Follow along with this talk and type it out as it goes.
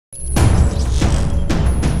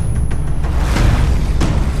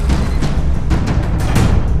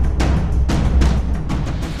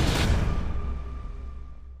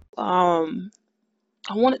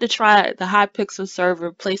I wanted to try the Hypixel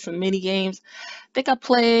server, play some mini games. I think I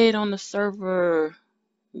played on the server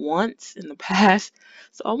once in the past.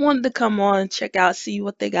 So I wanted to come on, check out, see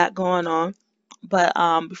what they got going on. But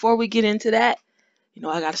before we get into that,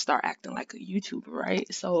 I gotta start acting like a YouTuber,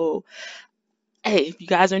 right? So, hey, if you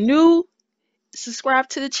guys are new, subscribe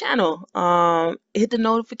to the channel. Hit the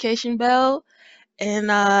notification bell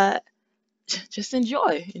and just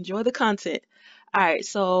enjoy the content. All right,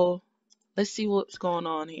 so let's see what's going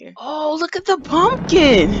on here. Oh, look at the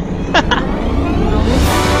pumpkin. This is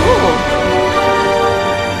cool.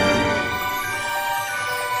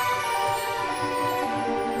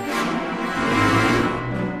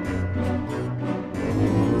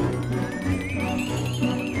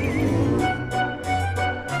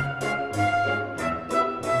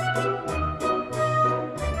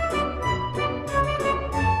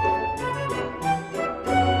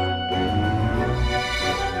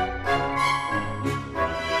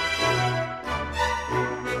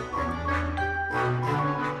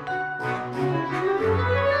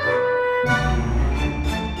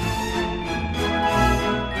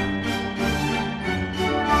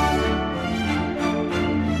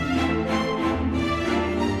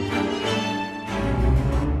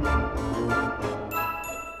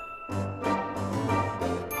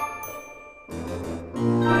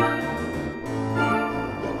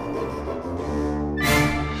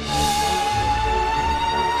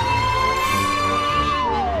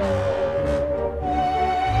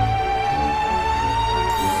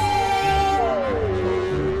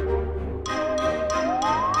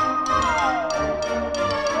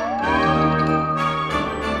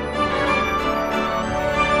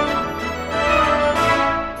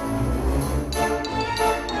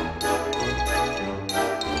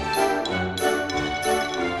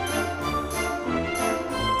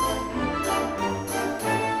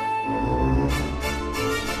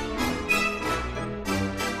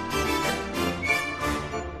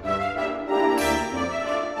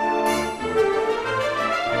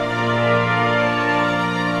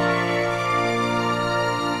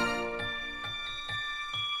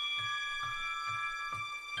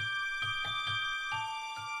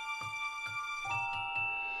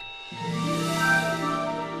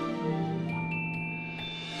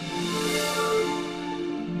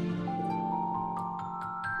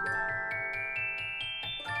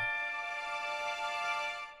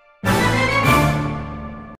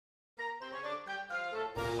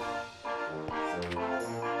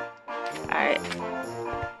 All right.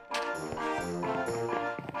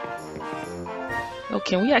 Oh,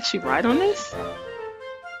 can we actually ride on this?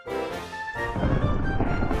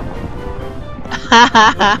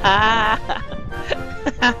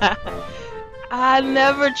 I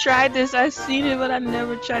never tried this. I've seen it, but I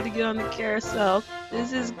never tried to get on the carousel.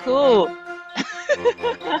 This is cool.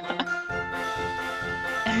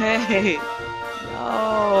 Hey,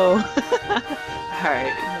 no. All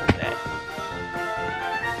right, ignore that.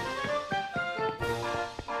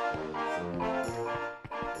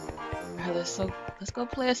 All right, let's go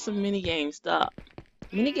play some mini games. The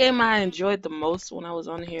mini game I enjoyed the most when I was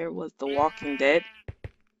on here was The Walking Dead.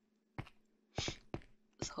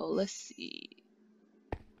 So let's see.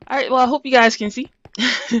 All right, well, I hope you guys can see.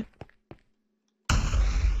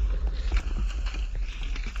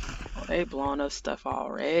 Oh, they blowing up stuff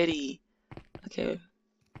already. Okay.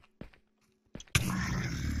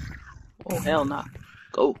 Oh, hell nah.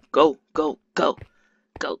 Go, go, go, go,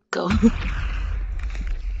 go, go.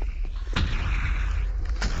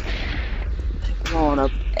 They're blowing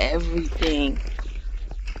up everything.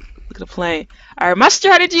 Look at the plane. Alright, my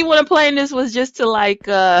strategy when I'm playing this was just to like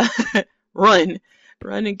run.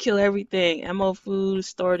 Run and kill everything. Ammo, food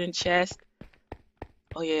stored in chest.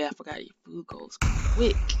 Oh yeah, I forgot your food goes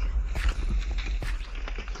quick.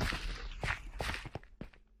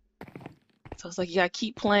 So it's like you gotta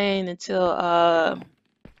keep playing until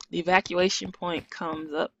the evacuation point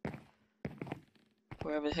comes up.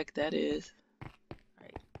 Wherever the heck that is.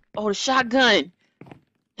 Right. Oh, the shotgun!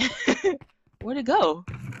 Where'd it go?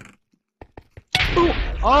 Ooh.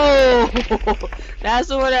 Oh! That's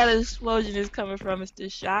where that explosion is coming from. It's the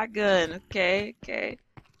shotgun. Okay, okay.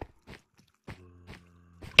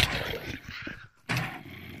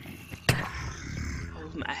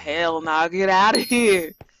 Oh, my hell nah, get out of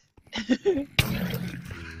here.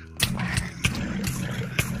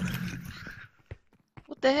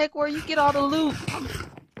 What the heck? Where you get all the loot?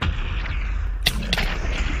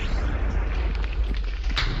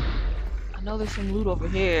 I know there's some loot over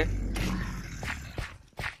here.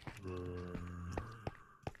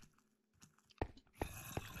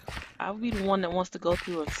 I'll be the one that wants to go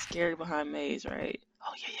through a scary behind maze, right?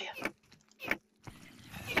 Oh, yeah, yeah.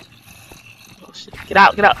 Oh shit. Get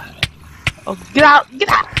out, get out. Oh, get out, get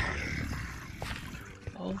out.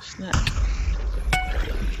 Oh snap.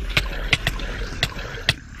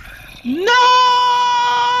 No!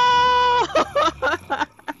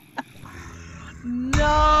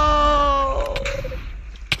 No!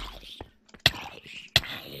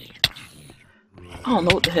 I don't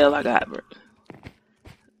know what the hell I got, bro.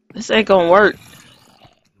 This ain't gonna work.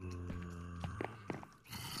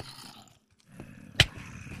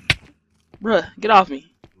 Bruh, get off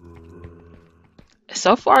me.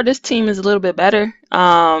 So far, this team is a little bit better.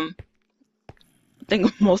 I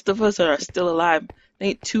think most of us are still alive. I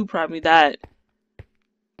think 2 probably died.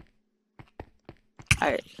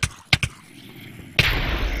 Alright.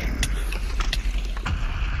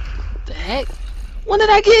 What the heck? When did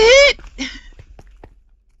I get hit?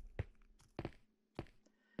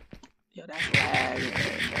 Yo, that's lag,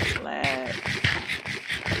 man. That's lag.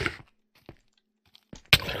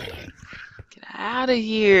 Get out of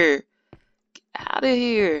here. Get out of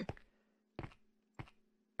here.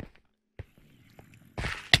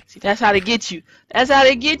 See, that's how they get you. That's how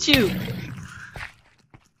they get you.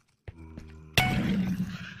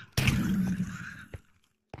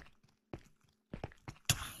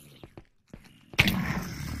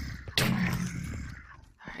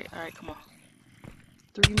 Alright, come on.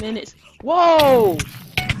 3 minutes. Whoa!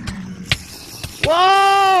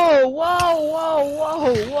 Whoa! Whoa! Whoa!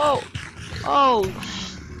 Whoa! Whoa! Oh,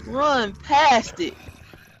 run past it.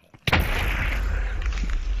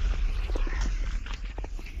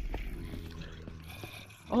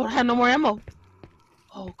 Oh, I have no more ammo.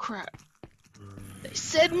 Oh crap! They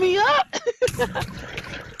set me up.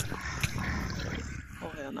 Oh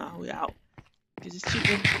hell no, we out. Cause it's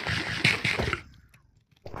chicken.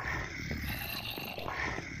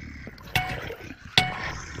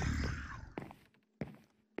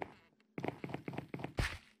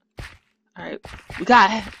 Alright, we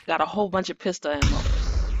got a whole bunch of pistol ammo.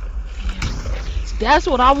 That's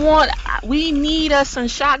what I want. We need us some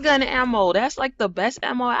shotgun ammo. That's like the best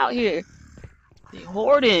ammo out here. They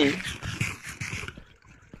hoarding.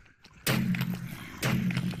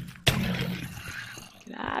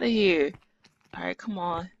 Get out of here. Alright, come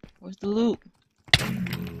on. Where's the loot?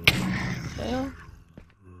 Hell.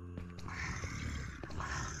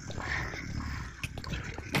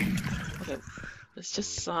 Okay, let's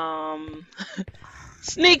just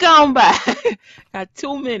sneak on by. Got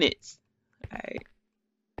 2 minutes. Alright.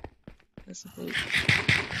 That's a loot.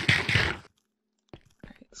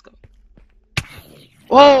 Alright, let's go.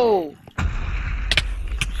 Whoa!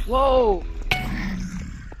 Whoa!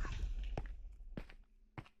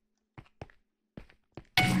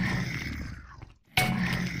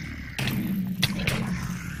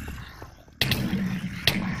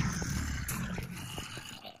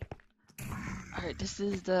 Alright, this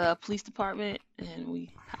is the police department, and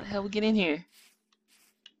how the hell we get in here?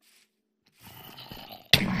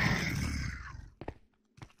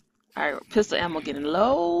 Alright, pistol ammo getting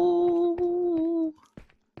low.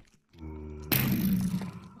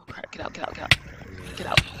 Oh crap, get out, get out, get out. Get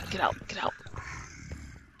out, get out, get out.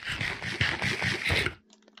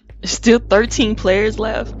 There's still 13 players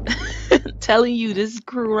left. I'm telling you, this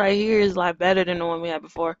crew right here is a lot better than the one we had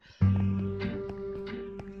before.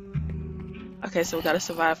 Okay, so we gotta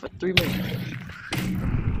survive for 3 minutes.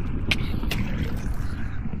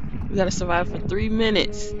 We gotta survive for 3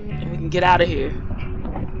 minutes, and we can get out of here.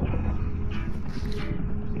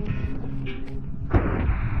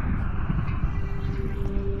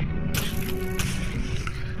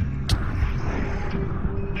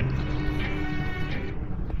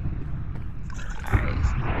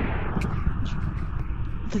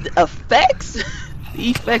 The effects? The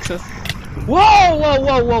effects are... Whoa, whoa,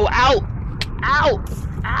 whoa, whoa, out! Out!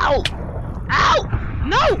 Out! Out!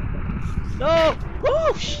 No! No!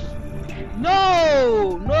 Whoosh!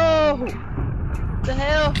 No! No! What the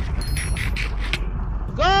hell?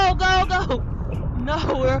 Go, go, go! No,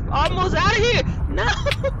 we're almost out of here! No!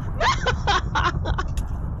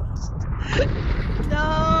 No! No!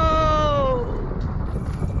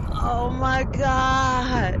 Oh my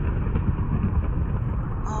god!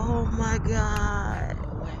 Oh my god!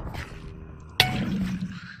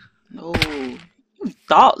 No, you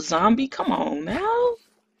thought, zombie? Come on now.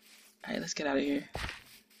 Alright, let's get out of here.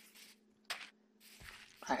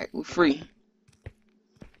 Alright, we're free.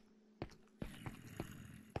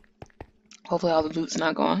 Hopefully all the loot's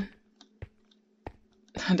not gone.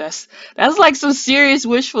 That's like some serious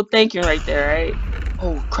wishful thinking right there, right?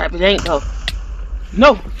 Oh crap, it ain't though.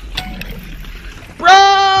 No!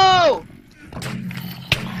 Bro!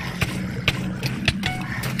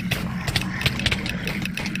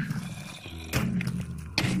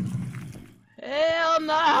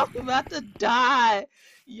 I'm about to die.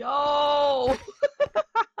 Yo.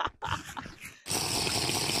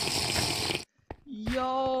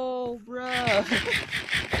 Yo, bruh.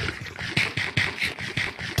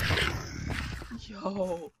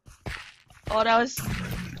 Yo. Oh,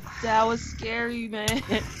 that was scary, man.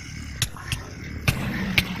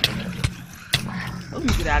 Let me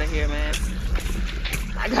get out of here, man.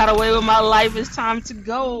 I got away with my life. It's time to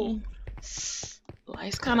go.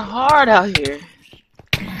 Life's kind of hard out here.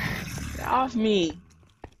 Get off me.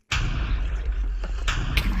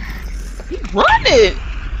 He's running.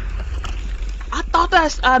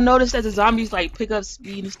 I noticed that the zombies like pick up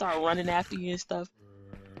speed and start running after you and stuff.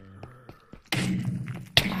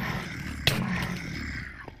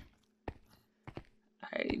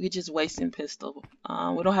 Alright, we're just wasting pistol.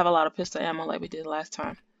 We don't have a lot of pistol ammo like we did last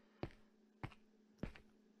time.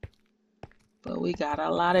 But we got a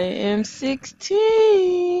lot of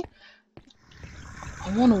M16.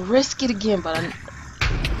 I want to risk it again, but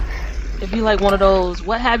it'd be like one of those,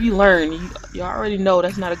 what have you learned? You already know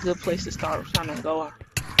that's not a good place to start trying to go.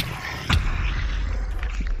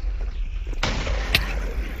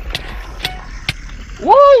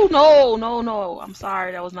 Whoa, no, no, no. I'm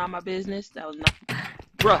sorry, that was not my business. That was not,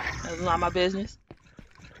 bruh, that was not my business.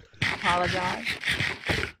 I apologize.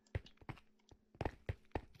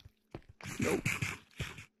 Nope.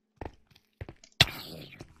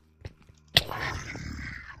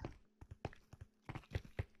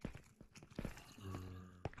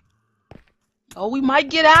 Oh, we might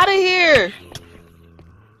get out of here.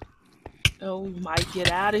 Oh, we might get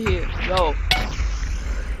out of here. Yo.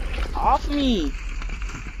 Off me.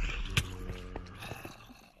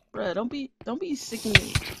 Bruh, don't be sicking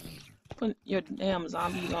me. Putting your damn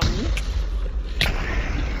zombies on me.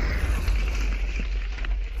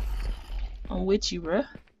 I'm with you, bruh.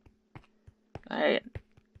 Alright.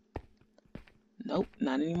 Nope,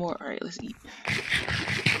 not anymore. Alright, let's eat.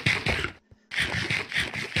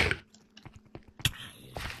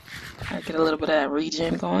 Alright, get a little bit of that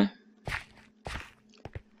regen going.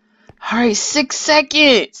 Alright, 6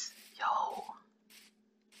 seconds! Yo.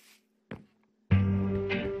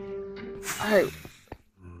 Alright.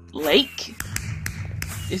 Lake?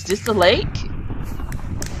 Is this the lake?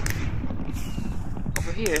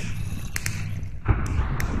 Over here.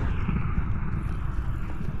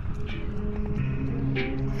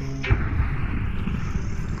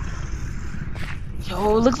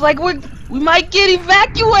 Yo, looks like we might get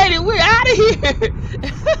evacuated. We're out of here.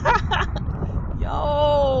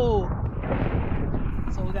 Yo.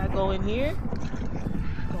 So we gotta go in here.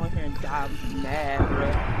 Go in here and die. I'm mad, bro.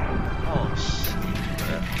 Oh shit,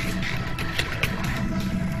 bro.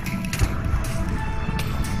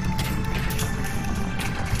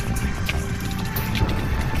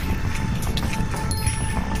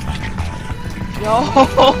 Yo.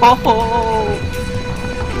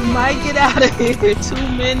 We might get out of here. 2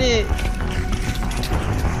 minutes.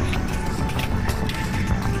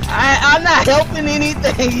 I'm not helping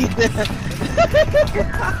anything either.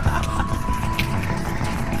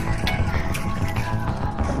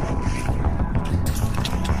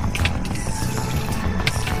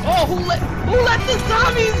 Oh, who let the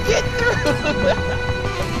zombies get through?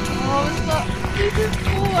 Oh, this is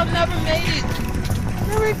cool. I've never made it.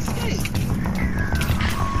 Never escaped.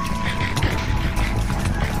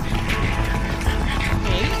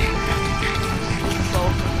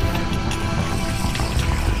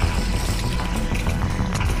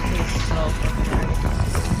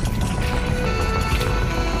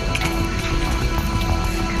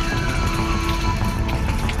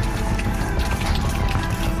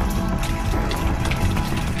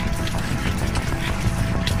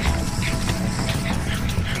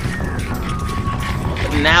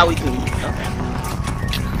 Now we can eat. Okay.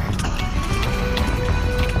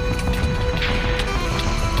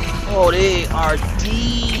 Oh, they are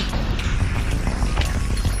deep.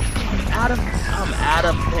 I'm out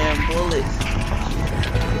of damn bullets.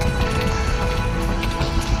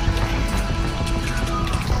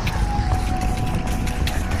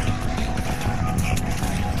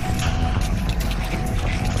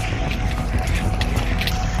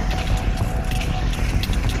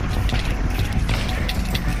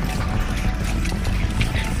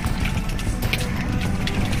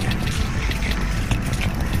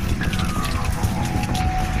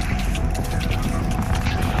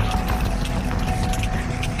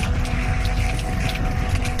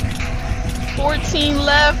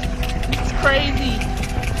 Left. It's crazy.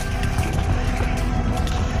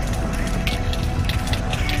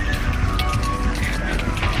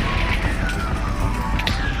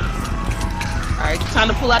 Alright, time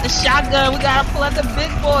to pull out the shotgun. We gotta pull out the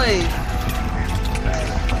big boys.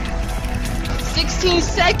 16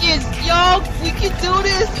 seconds. Yo, we can do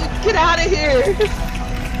this. Get out of here.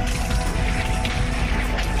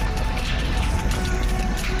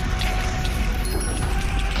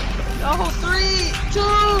 Oh, 3, 2,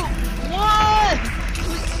 1.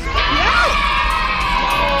 Yeah.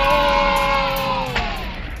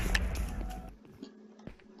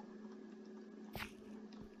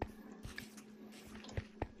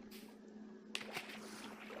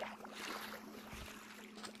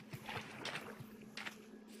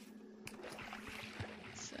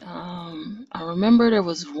 I remember there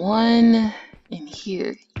was one in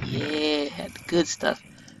here. Yeah, had the good stuff.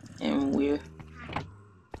 And we're...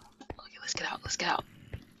 Okay, let's get out. Let's get out.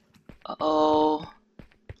 Uh-oh.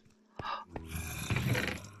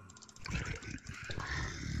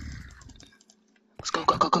 Let's go,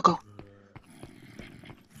 go, go, go, go.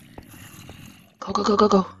 Go, go, go, go,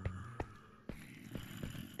 go.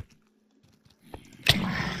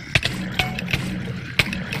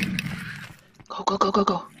 Go, go, go, go,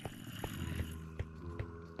 go.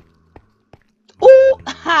 Ooh,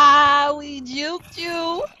 ha, we juked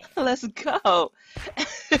you. Let's go.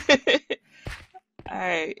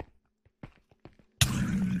 Alright.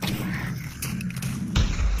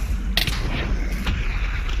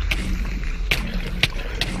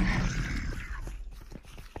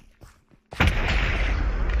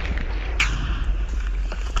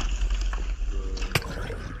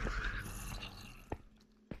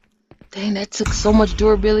 Dang, that took so much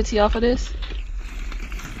durability off of this.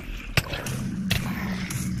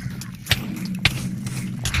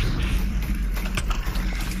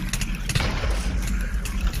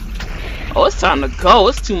 Oh, it's time to go.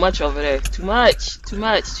 It's too much over there. It's too much. Too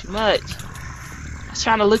much. Too much. I was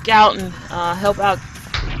trying to look out and help out.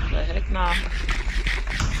 The heck nah.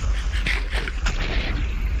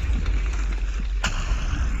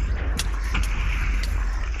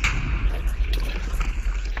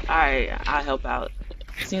 Alright, I'll help out.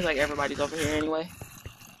 Seems like everybody's over here anyway.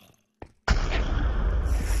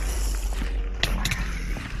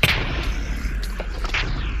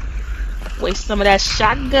 Waste some of that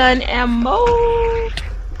shotgun ammo. Oh,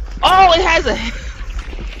 it has a...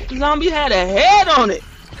 The zombie had a head on it.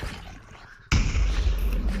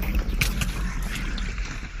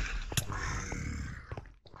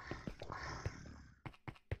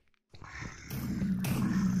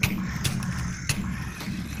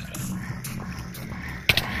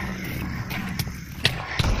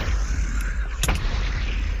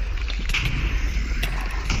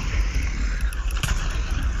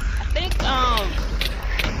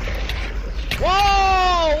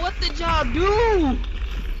 Whoa! What did y'all do?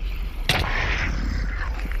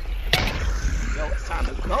 Yo, it's time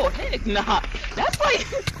to go. Heck nah. That's like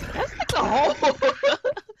a whole...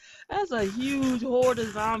 That's a huge horde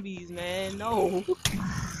of zombies, man. No.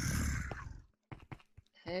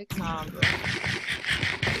 Heck nah, bro.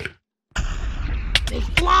 They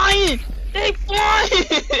flying! They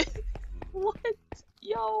flying! What?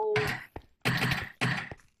 Yo.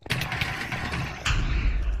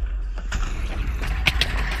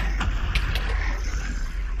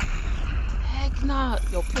 Nah,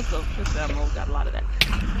 yo, pistol ammo, got a lot of that.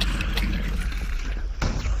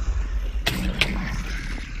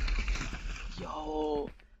 Yo,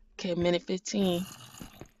 okay, minute 15.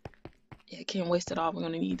 Yeah, I can't waste it all. We're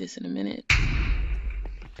gonna need this in a minute.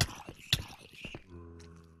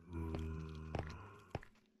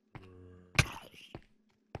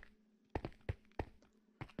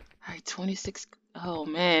 Alright, 26. Oh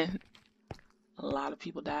man, a lot of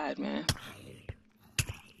people died, man.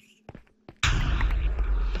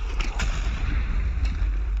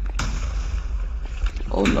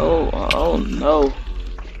 Oh no, oh no.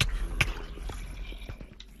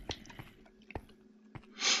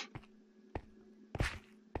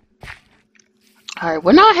 Alright,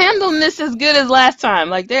 we're not handling this as good as last time.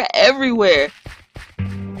 Like, they're everywhere.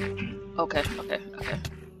 Okay.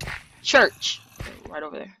 Church. Right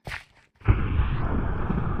over there.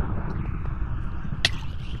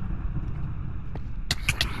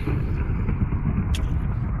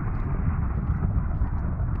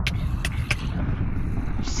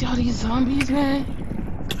 See all these zombies, man?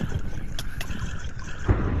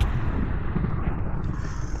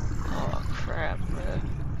 Oh crap, bro.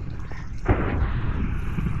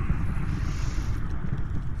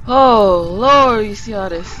 Oh Lord, you see all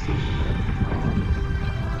this?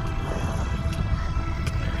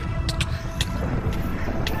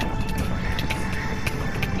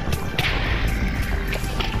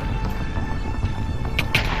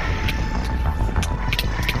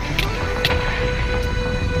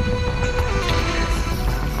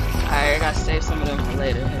 Save some of them for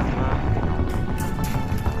later.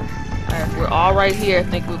 Alright, We're all right here. I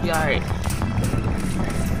think we'll be all right.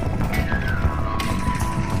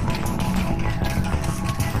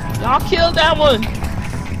 Y'all killed that one.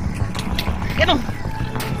 Get him.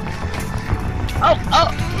 Oh, oh.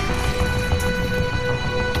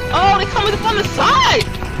 Oh, they coming from the side.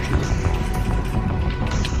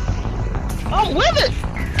 Oh, I'm with it.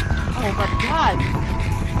 Oh my God.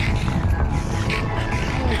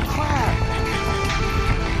 Oh crap.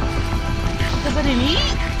 Because I didn't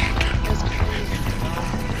eat? That's crazy.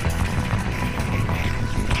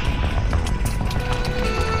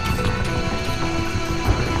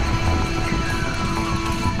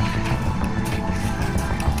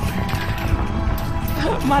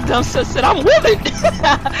 My dumb self said, I'm with it.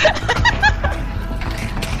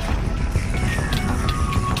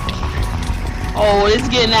 Oh, it's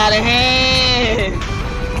getting out of hand.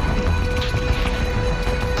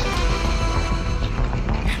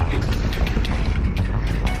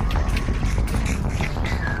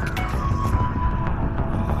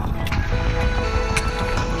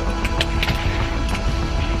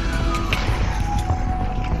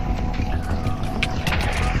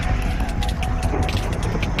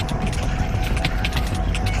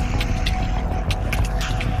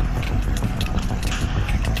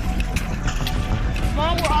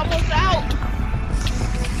 Mom, we're almost out.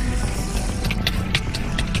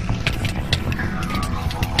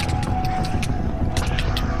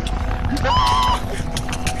 No!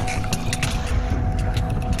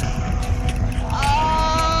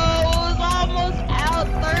 Oh, it was almost out.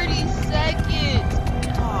 30 seconds.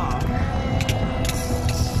 Oh, man.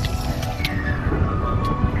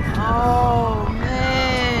 Oh, man.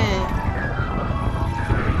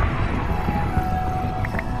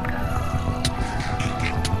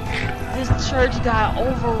 This church got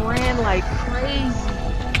overran like crazy.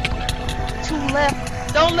 2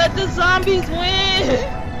 left. Don't let the zombies win.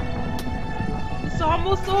 It's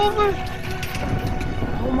almost over.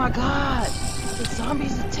 Oh my God. The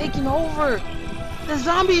zombies are taking over. The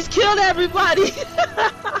zombies killed everybody.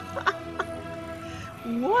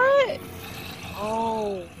 What?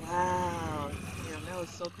 Oh, wow. Damn, that was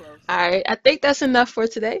so close. All right, I think that's enough for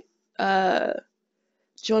today.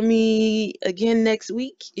 Join me again next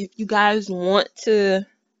week. If you guys want to,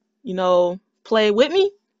 play with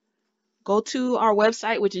me, go to our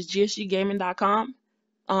website, which is gsggaming.com.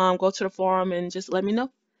 Go to the forum and just let me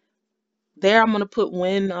know. There, I'm going to put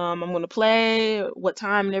when I'm going to play, what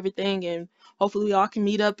time and everything, and hopefully we all can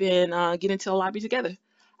meet up and get into a lobby together.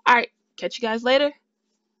 All right, catch you guys later.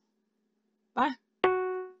 Bye.